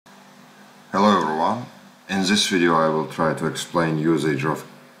everyone. In this video I will try to explain usage of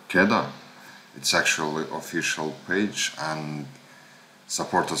Keda. It's actually official page and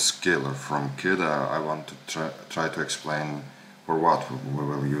support a scaler from Keda. I want to try to explain for what we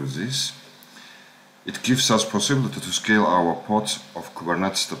will use this. It gives us possibility to scale our pods of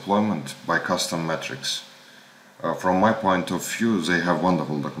Kubernetes deployment by custom metrics. From my point of view, they have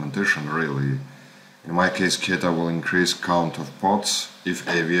wonderful documentation, really. In my case, Keda will increase count of pods if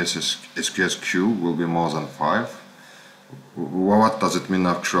AWS SQS queue will be more than 5. What does it mean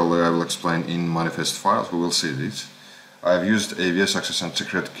actually? I will explain in manifest files. We will see this. I have used AWS access and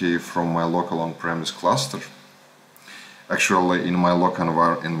secret key from my local on-premise cluster. Actually, in my local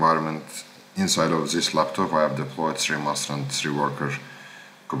environment, inside of this laptop, I have deployed 3 master and 3 worker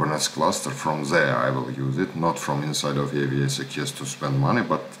Kubernetes cluster. From there, I will use it, not from inside of AWS SQS to spend money,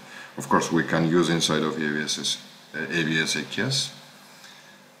 but of course we can use inside of AWS SQS.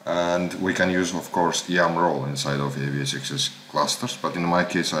 And we can use, of course, YAM role inside of AWS access clusters, but in my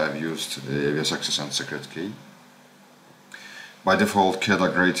case I have used AWS access and secret key. By default,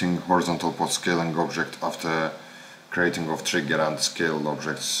 Keda creating horizontal pod scaling object after creating of trigger and scaled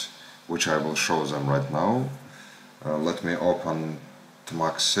objects, which I will show them right now. Let me open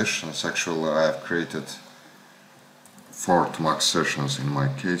Tmax sessions. Actually, I have created 4 Tmax sessions in my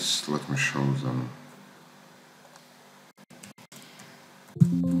case. Let me show them.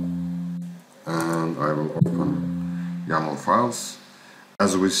 And I will open YAML files.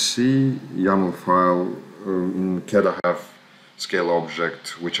 As we see, YAML file in Keda have scale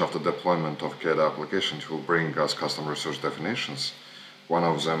object, which after deployment of Keda applications will bring us custom resource definitions. One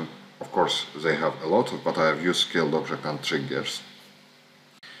of them, of course, they have a lot, but I have used scaled object and triggers.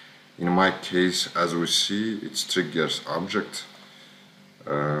 In my case, as we see, it's triggers object.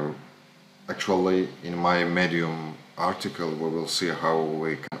 Actually, in my Medium article, we will see how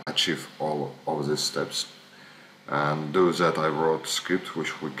we can achieve all of these steps. And do that, I wrote script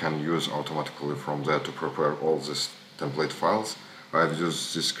which we can use automatically from there to prepare all these template files. I have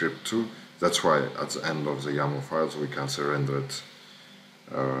used this script too. That's why at the end of the YAML files we can see rendered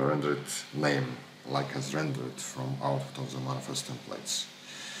name, like as rendered from out of the manifest templates.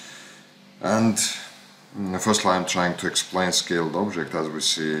 And firstly, I'm trying to explain scaled object. As we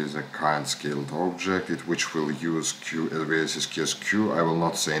see, the kind scaled object, which will use AWS SQS queue. I will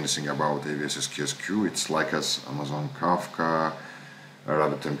not say anything about AWS SQS queue. It's like as Amazon Kafka,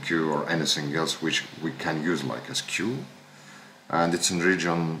 RabbitMQ, or anything else which we can use like as queue. And it's in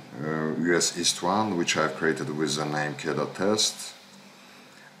region US East 1, which I've created with the name Keda test.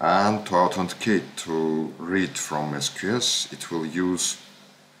 And to authenticate to read from SQS, it will use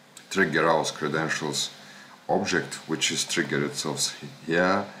trigger house credentials object, which is trigger itself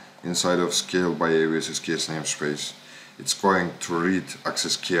here inside of scale by AWS SQS namespace. It's going to read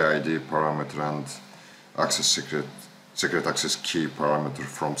access key ID parameter and access secret access key parameter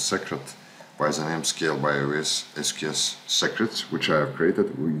from secret by the name scale by AWS SQS secrets, which I have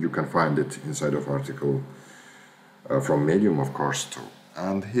created. You can find it inside of article from Medium, of course, too.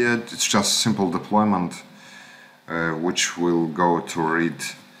 And here it's just simple deployment, which will go to read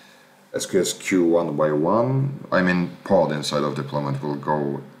SQS queue one by one. I mean, pod inside of deployment will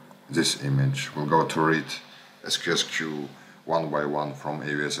go, this image will go to read SQS queue one by one from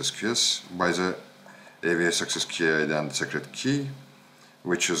AWS SQS by the AWS access key ID and secret key,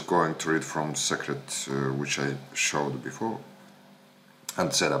 which is going to read from secret, which I showed before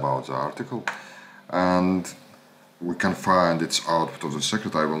and said about the article. And we can find its output of the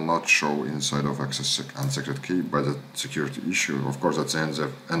secret. I will not show inside of access and secret key by the security issue. Of course, at the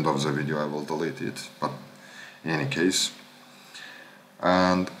end of the video I will delete it, but in any case.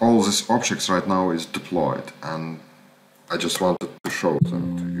 And all these objects right now is deployed, and I just wanted to show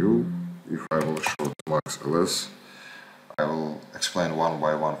them to you. If I will show Tmax ls, I will explain one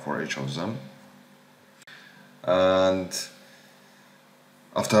by one for each of them. And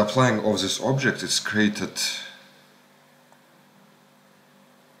after applying all these objects, it's created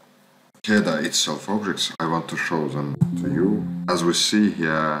Keda itself objects. I want to show them to you. As we see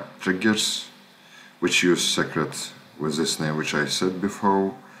here, triggers, which use secret with this name, which I said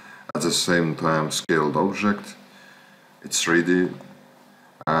before. At the same time, scaled object. It's ready,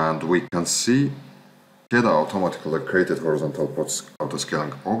 and we can see Keda automatically created horizontal pods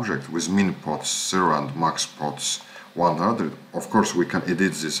auto-scaling object with min pods 0 and max pods 100. Of course, we can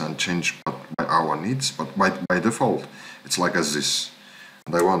edit this and change by our needs, but by default, it's like as this.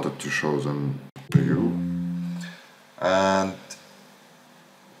 And I wanted to show them to you. And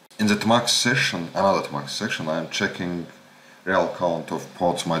in the Tmax session, another Tmax session, I am checking real count of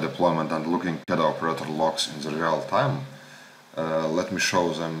pods my deployment and looking Keda operator logs in the real time. Let me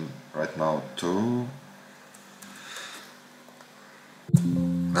show them right now too.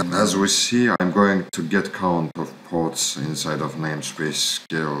 As we see, I'm going to get count of pods inside of namespace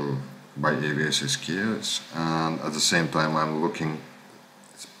scale by AWS SQS, and at the same time I'm looking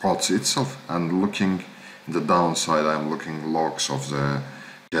pods itself, and looking in the downside I'm looking logs of the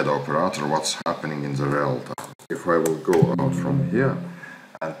Keda operator, what's happening in the real time. If I will go out from here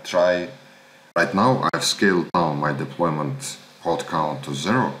and try, right now I've scaled down my deployment pod count to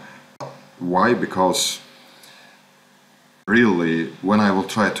 0. Why? Because really, when I will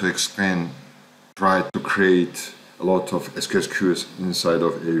try to create a lot of SQS queues inside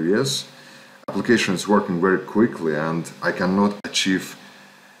of AWS, application is working very quickly, and I cannot achieve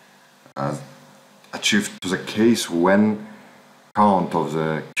to the case when count of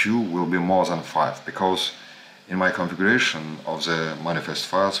the queue will be more than 5, because in my configuration of the manifest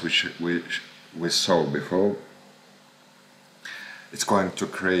files which we saw before, it's going to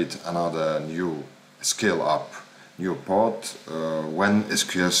create another new scale up new pod when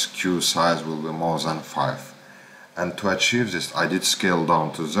SQS queue size will be more than 5. And to achieve this I did scale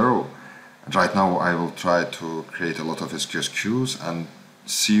down to 0, and right now I will try to create a lot of SQS queues and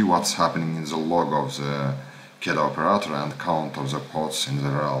see what's happening in the log of the Keda operator and count of the pods in the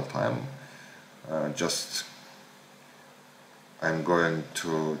real time. I'm going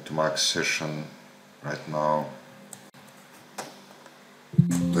to max session right now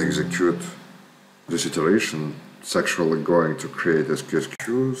to execute this iteration. It's actually going to create SQS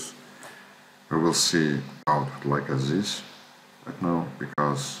queues. We will see output like as this right now,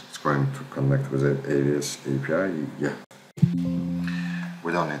 because it's going to connect with the AWS API. Yeah,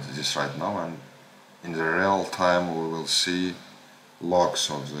 we don't need this right now, and in the real time we will see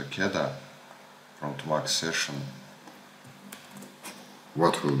logs of the Keda from the max session,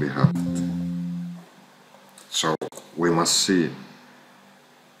 what will be happening. So we must see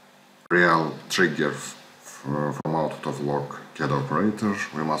real trigger from output of log Keda operator.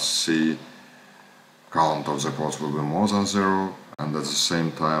 We must see count of the pods will be more than 0, and at the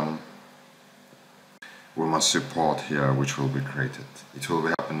same time we must see pod here which will be created. It will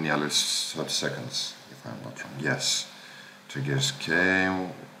be happen nearly 30 seconds if I'm not wrong. Yes, triggers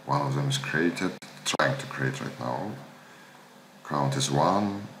came, one of them is created, trying to create right now. Count is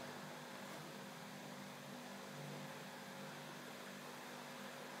 1.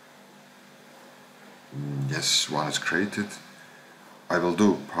 Yes, 1 is created. I will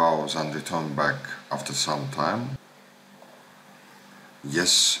do pause and return back after some time.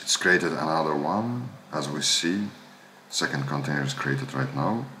 Yes, it's created another one, as we see. Second container is created right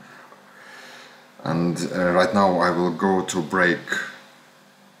now. And right now I will go to break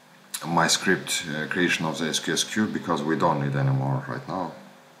my script creation of the SQS queue, because we don't need anymore right now.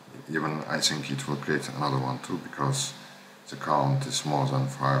 Even I think it will create another one too, because the count is more than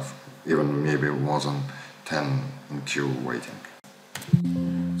 5, even maybe more than 10 in queue waiting.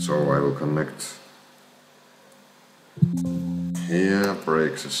 So I will connect here,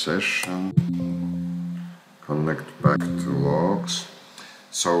 break the session, connect back to logs.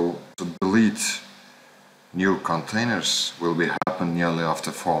 So to delete new containers will be happen nearly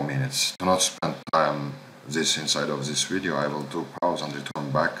after 4 minutes. Do not spend time this inside of this video. I will do pause and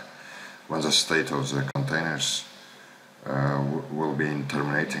return back when the state of the containers will be in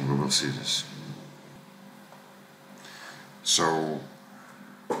terminating. We will see this. So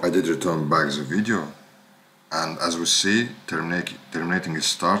I did return back the video, and as we see, terminating is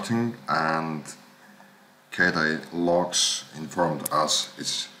starting, and Keda logs informed us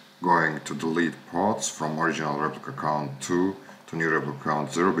it's going to delete pods from original replica count 2 to new replica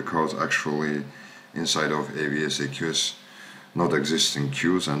count 0, because actually inside of AWS SQS not existing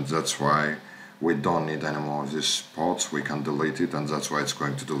queues, and that's why we don't need any more of these pods. We can delete it, and that's why it's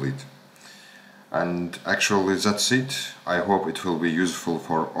going to delete. And actually that's it. I hope it will be useful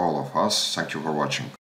for all of us. Thank you for watching.